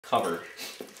cover.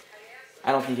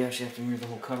 I don't think you actually have to remove the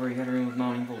whole cover. You got to remove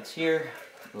mounting bolts here.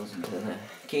 It goes into the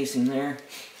casing there.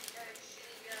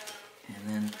 And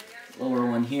then lower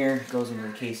one here goes into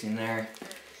the casing there.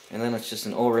 And then it's just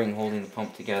an O-ring holding the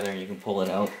pump together, and you can pull it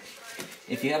out.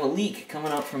 If you have a leak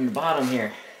coming out from the bottom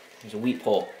here, there's a weep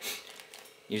hole.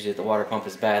 Usually if the water pump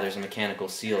is bad, there's a mechanical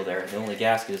seal there. The only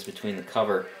gasket is between the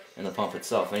cover and the pump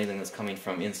itself. Anything that's coming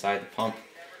from inside the pump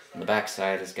on the back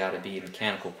side has got to be a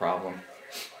mechanical problem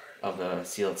of the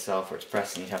seal itself where it's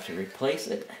pressed, and you have to replace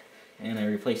it. And I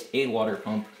replaced a water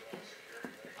pump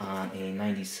on a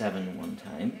 97 one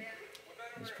time.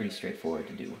 It was pretty straightforward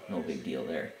to do, no big deal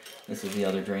there. This is the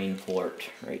other drain port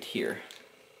right here.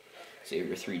 So you have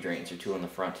your 3 drains, your 2 on the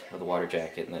front of the water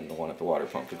jacket, and then the one at the water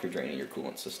pump if you're draining your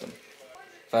coolant system.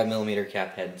 5mm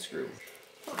cap head screw.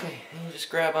 Okay, and you just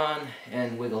grab on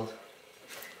and wiggle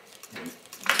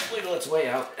its way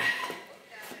out.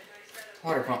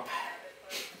 Water pump.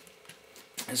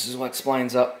 This is what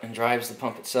splines up and drives the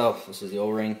pump itself. This is the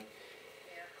O-ring.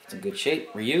 It's in good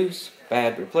shape. Reuse.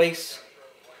 Bad, replace.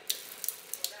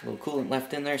 A little coolant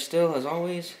left in there still, as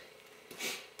always.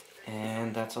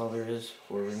 And that's all there is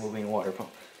for removing a water pump.